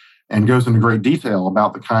Forward and goes into great detail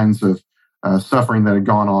about the kinds of suffering that had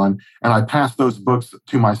gone on. And I passed those books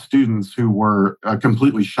to my students who were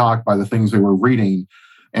completely shocked by the things they were reading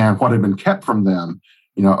and what had been kept from them,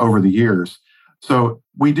 over the years. So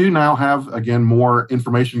we do now have, again, more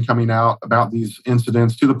information coming out about these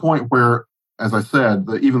incidents to the point where, as I said,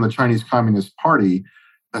 even the Chinese Communist Party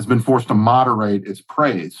has been forced to moderate its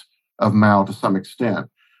praise of Mao to some extent.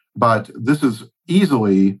 But this is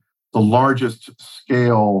easily the largest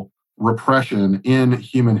scale repression in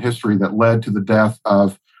human history that led to the death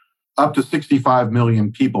of up to 65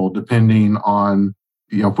 million people, depending on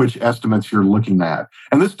which estimates you're looking at.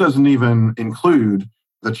 And this doesn't even include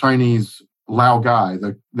the Chinese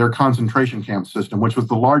Laogai, their concentration camp system, which was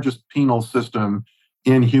the largest penal system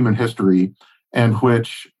in human history, and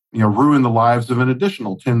which ruined the lives of an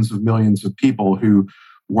additional tens of millions of people who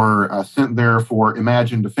were sent there for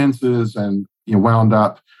imagined offenses and wound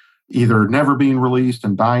up either never being released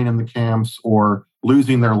and dying in the camps or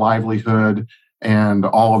losing their livelihood and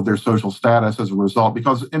all of their social status as a result.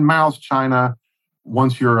 Because in Mao's China,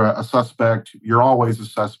 once you're a suspect, you're always a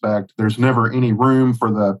suspect. There's never any room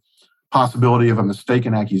for the possibility of a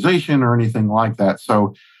mistaken accusation or anything like that.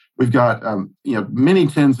 So we've got many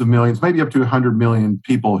tens of millions, maybe up to 100 million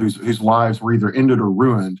people whose lives were either ended or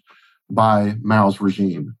ruined by Mao's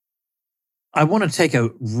regime. I want to take a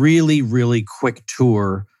really, really quick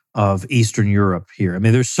tour of Eastern Europe here. I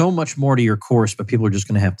mean, there's so much more to your course, but people are just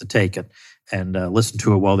going to have to take it and listen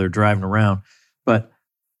to it while they're driving around. But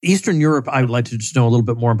Eastern Europe, I would like to just know a little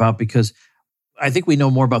bit more about, because I think we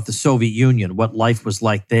know more about the Soviet Union, what life was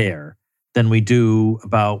like there, than we do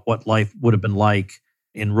about what life would have been like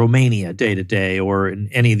in Romania day to day, or in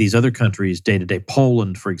any of these other countries day to day.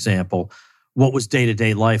 Poland, for example. What was day to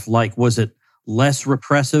day life like? Was it less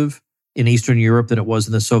repressive in Eastern Europe than it was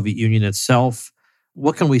in the Soviet Union itself?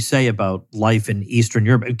 What can we say about life in Eastern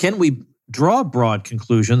Europe? Can we draw broad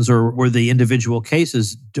conclusions, or were the individual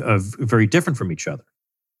cases very different from each other?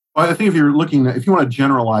 Well, I think if you want to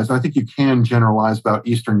generalize, I think you can generalize about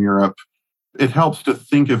Eastern Europe. It helps to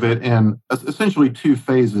think of it in essentially two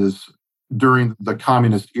phases during the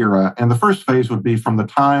communist era. And the first phase would be from the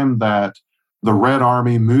time that the Red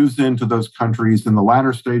Army moves into those countries in the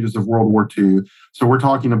latter stages of World War II. So we're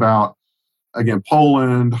talking about, again,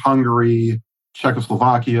 Poland, Hungary,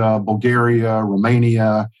 Czechoslovakia, Bulgaria,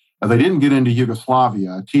 Romania. They didn't get into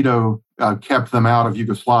Yugoslavia. Tito kept them out of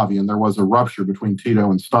Yugoslavia, and there was a rupture between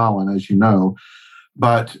Tito and Stalin, as you know.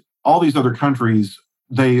 But all these other countries,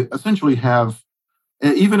 they essentially have,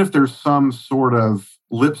 even if there's some sort of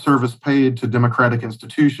lip service paid to democratic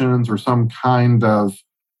institutions or some kind of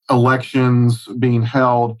elections being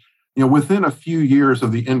held, within a few years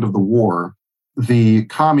of the end of the war, the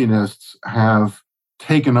communists have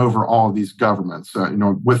taken over all of these governments,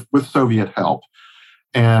 with Soviet help.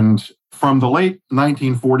 And from the late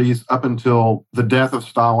 1940s up until the death of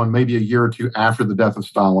Stalin, maybe a year or two after the death of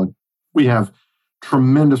Stalin, we have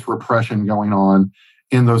tremendous repression going on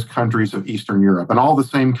in those countries of Eastern Europe. And all the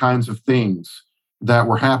same kinds of things that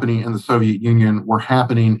were happening in the Soviet Union were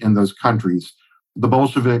happening in those countries. The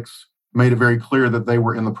Bolsheviks made it very clear that they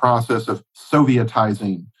were in the process of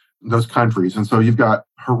Sovietizing those countries. And so you've got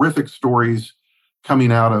horrific stories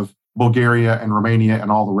coming out of Bulgaria and Romania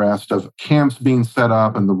and all the rest of camps being set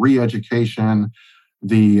up and the re-education,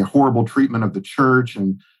 the horrible treatment of the church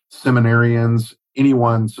and seminarians,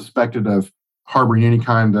 anyone suspected of harboring any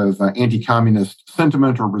kind of anti-communist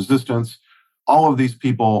sentiment or resistance. All of these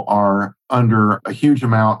people are under a huge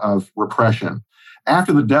amount of repression.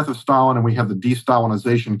 After the death of Stalin, and we have the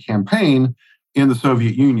de-Stalinization campaign in the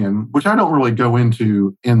Soviet Union, which I don't really go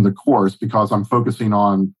into in the course because I'm focusing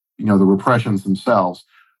on, the repressions themselves.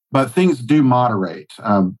 But things do moderate.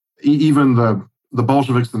 Even the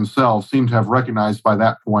Bolsheviks themselves seem to have recognized by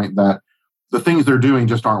that point that the things they're doing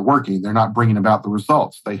just aren't working. They're not bringing about the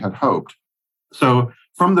results they had hoped. So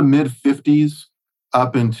from the mid-50s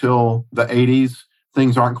up until the 80s,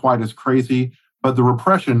 things aren't quite as crazy, but the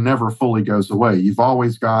repression never fully goes away. You've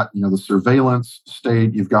always got, the surveillance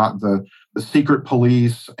state. You've got the secret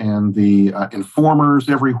police and the informers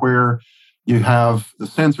everywhere. You have the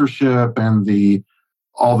censorship and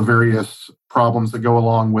all the various problems that go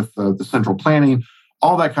along with the central planning.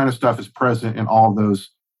 All that kind of stuff is present in all of those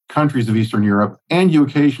countries of Eastern Europe. And you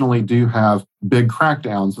occasionally do have big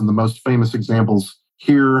crackdowns. And the most famous examples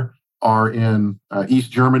here are in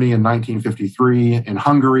East Germany in 1953, in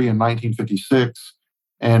Hungary in 1956,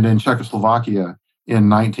 and in Czechoslovakia in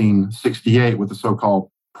 1968 with the so-called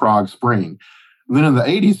Prague Spring. And then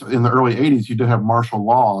in the early 80s, you did have martial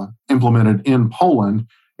law implemented in Poland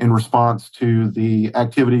in response to the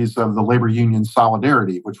activities of the labor union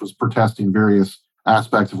Solidarity, which was protesting various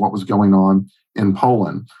aspects of what was going on in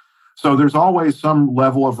Poland. So there's always some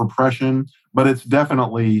level of repression, but it's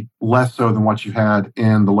definitely less so than what you had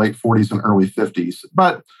in the late 40s and early 50s.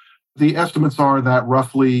 But the estimates are that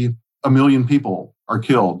roughly 1 million people are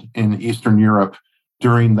killed in Eastern Europe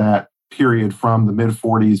during that period from the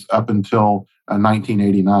mid-40s up until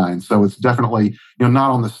 1989. So it's definitely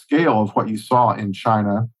not on the scale of what you saw in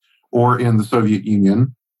China or in the Soviet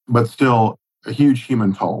Union, but still a huge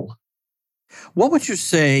human toll. What would you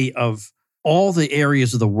say of all the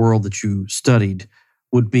areas of the world that you studied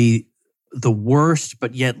would be the worst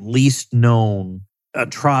but yet least known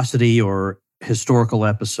atrocity or historical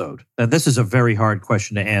episode? Now, this is a very hard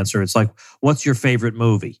question to answer. It's like, what's your favorite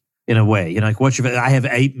movie? In a way, I have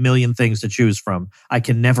 8 million things to choose from. I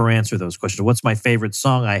can never answer those questions. What's my favorite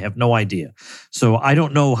song? I have no idea. So I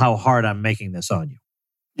don't know how hard I'm making this on you.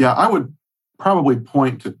 Yeah, I would probably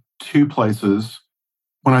point to two places.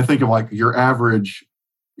 when I think of like your average,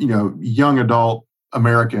 young adult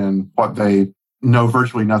American, what they know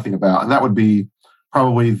virtually nothing about, and that would be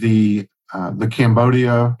probably the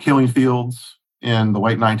Cambodia killing fields in the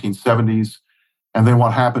late 1970s, and then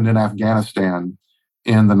what happened in Afghanistan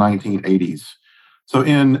in the 1980s. So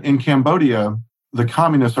in Cambodia, the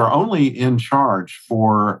communists are only in charge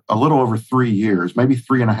for a little over 3 years, maybe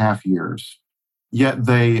 3.5 years. Yet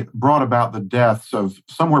they brought about the deaths of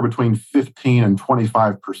somewhere between 15 and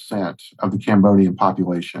 25% of the Cambodian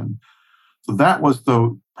population. So that was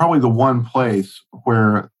probably the one place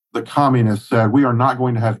where the communists said, we are not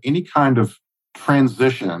going to have any kind of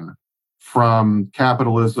transition from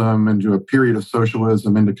capitalism into a period of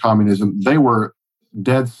socialism into communism. They were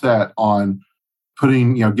dead set on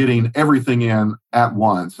getting everything in at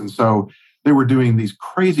once. And so they were doing these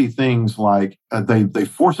crazy things like they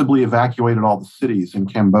forcibly evacuated all the cities in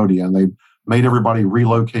Cambodia, and they made everybody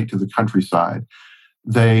relocate to the countryside.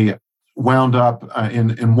 They wound up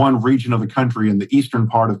in one region of the country in the eastern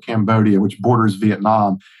part of Cambodia, which borders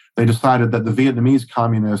Vietnam. They decided that the Vietnamese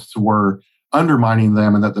communists were undermining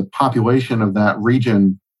them and that the population of that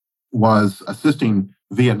region was assisting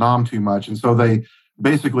Vietnam too much. And so they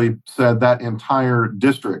basically said that entire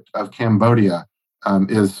district of Cambodia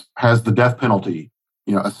has the death penalty,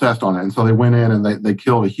 assessed on it. And so they went in and they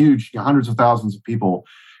killed a huge, hundreds of thousands of people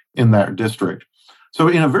in that district. So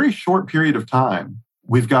in a very short period of time,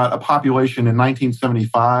 we've got a population in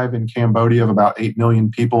 1975 in Cambodia of about 8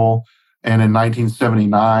 million people. And in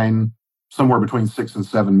 1979, somewhere between 6 and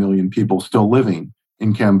 7 million people still living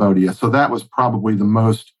in Cambodia. So that was probably the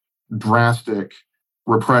most drastic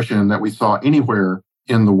repression that we saw anywhere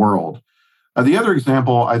in the world. The other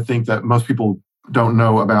example I think that most people don't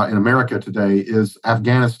know about in America today is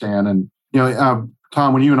Afghanistan. And,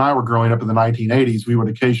 Tom, when you and I were growing up in the 1980s, we would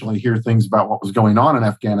occasionally hear things about what was going on in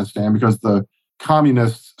Afghanistan because the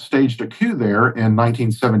communists staged a coup there in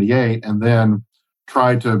 1978 and then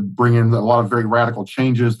tried to bring in a lot of very radical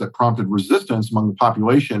changes that prompted resistance among the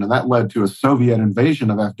population. And that led to a Soviet invasion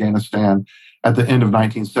of Afghanistan at the end of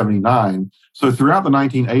 1979. So throughout the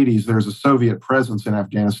 1980s, there's a Soviet presence in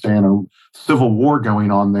Afghanistan, a civil war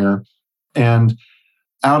going on there. And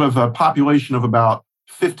out of a population of about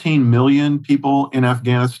 15 million people in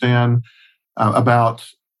Afghanistan, about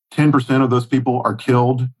 10% of those people are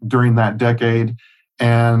killed during that decade.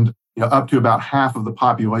 And up to about half of the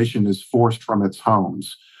population is forced from its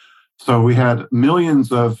homes. So we had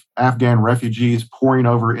millions of Afghan refugees pouring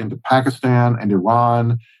over into Pakistan and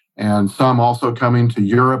Iran, and some also coming to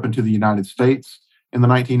Europe and to the United States in the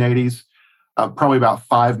 1980s. Probably about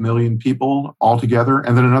 5 million people altogether.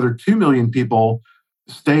 And then another 2 million people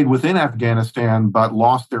stayed within Afghanistan but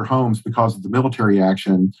lost their homes because of the military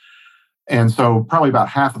action. And so probably about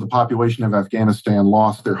half of the population of Afghanistan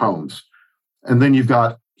lost their homes. And then you've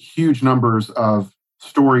got huge numbers of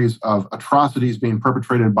stories of atrocities being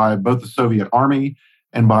perpetrated by both the Soviet army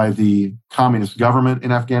and by the communist government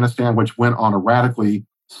in Afghanistan, which went on a radically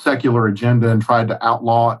secular agenda and tried to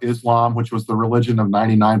outlaw Islam, which was the religion of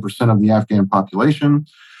 99% of the Afghan population.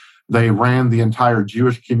 They ran the entire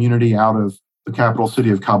Jewish community out of the capital city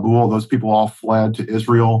of Kabul. Those people all fled to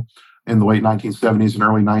Israel in the late 1970s and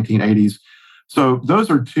early 1980s. So those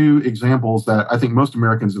are two examples that I think most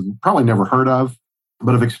Americans have probably never heard of,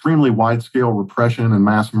 but of extremely wide-scale repression and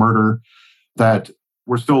mass murder that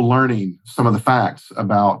we're still learning some of the facts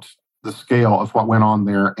about the scale of what went on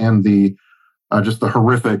there and the just the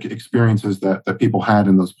horrific experiences that people had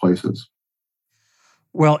in those places.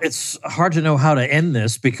 Well, it's hard to know how to end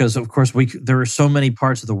this because, of course, there are so many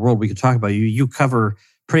parts of the world we could talk about. You cover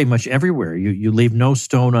pretty much everywhere. You leave no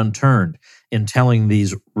stone unturned in telling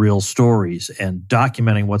these real stories and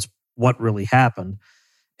documenting what really happened.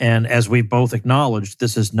 And as we both acknowledged,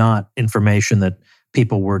 this is not information that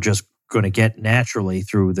people were just going to get naturally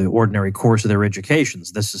through the ordinary course of their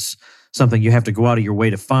educations. This is something you have to go out of your way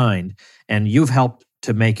to find. And you've helped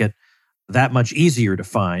to make it that much easier to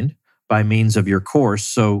find by means of your course.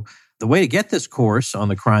 So the way to get this course on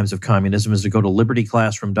the crimes of communism is to go to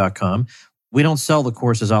libertyclassroom.com. We don't sell the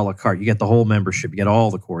courses a la carte. You get the whole membership. You get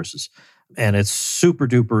all the courses. And it's super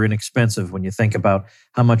duper inexpensive when you think about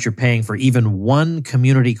how much you're paying for even one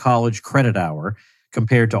community college credit hour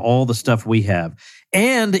compared to all the stuff we have.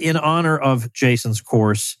 And in honor of Jason's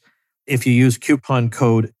course, if you use coupon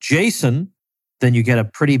code Jason, then you get a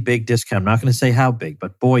pretty big discount. I'm not going to say how big,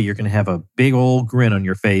 but boy, you're going to have a big old grin on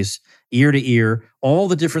your face, ear to ear, all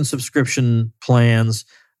the different subscription plans,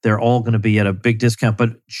 They're all going to be at a big discount,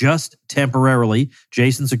 but just temporarily.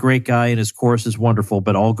 Jason's a great guy and his course is wonderful,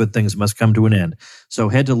 but all good things must come to an end. So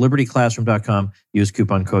head to libertyclassroom.com, use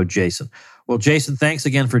coupon code Jason. Well, Jason, thanks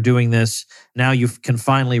again for doing this. Now you can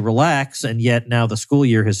finally relax, and yet now the school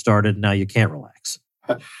year has started, and now you can't relax.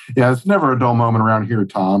 Yeah, it's never a dull moment around here,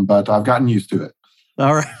 Tom, but I've gotten used to it.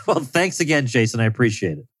 All right. Well, thanks again, Jason. I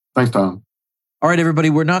appreciate it. Thanks, Tom. All right, everybody.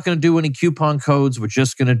 We're not going to do any coupon codes. We're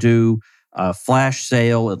just going to do a flash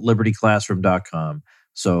sale at libertyclassroom.com.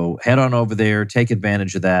 So head on over there, take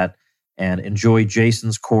advantage of that, and enjoy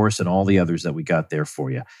Jason's course and all the others that we got there for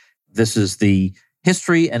you. This is the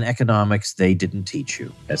history and economics they didn't teach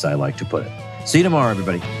you, as I like to put it. See you tomorrow,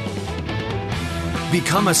 everybody.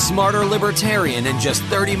 Become a smarter libertarian in just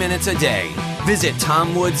 30 minutes a day. Visit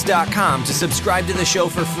TomWoods.com to subscribe to the show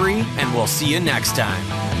for free, and we'll see you next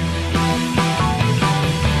time.